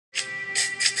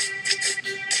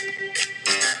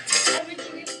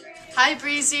Hi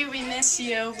Breezy, we miss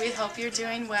you. We hope you're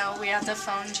doing well. We at the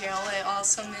phone jail, it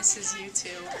also misses you too.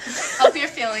 Hope you're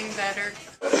feeling better.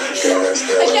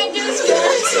 I can't do this.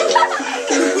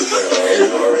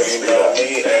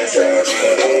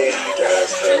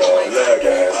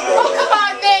 Oh, come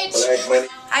on, Mitch!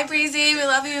 Hi Breezy, we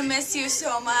love you and miss you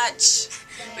so much.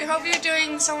 We hope you're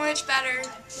doing so much better.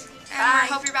 And Bye. we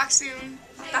hope you're back soon.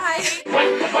 Bye.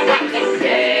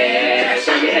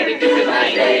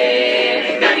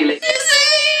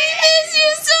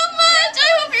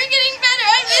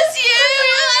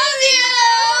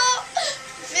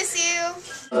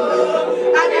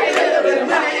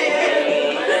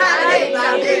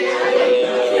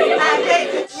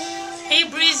 Hey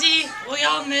Breezy, we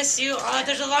all miss you.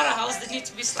 There's a lot of holes that need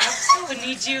to be slapped. We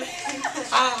need you.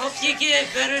 Hope you get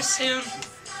better soon.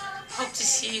 Hope to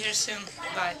see you here soon.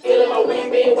 Bye.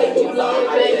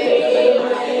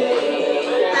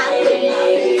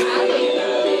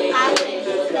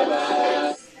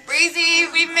 Breezy,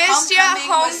 we missed you at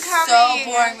homecoming. Was so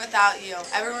boring without you.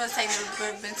 Everyone was saying it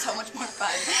would have been so much more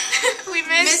fun. We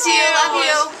miss you. you. Love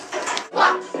you.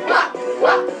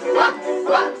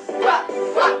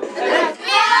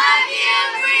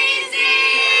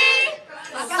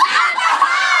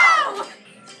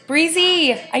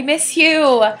 Breezy, I miss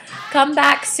you. Come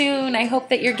back soon. I hope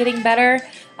that you're getting better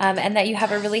and that you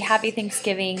have a really happy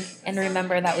Thanksgiving. And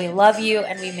remember that we love you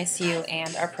and we miss you,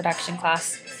 and our production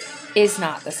class is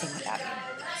not the same without you.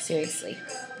 Seriously,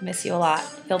 miss you a lot.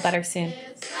 Feel better soon.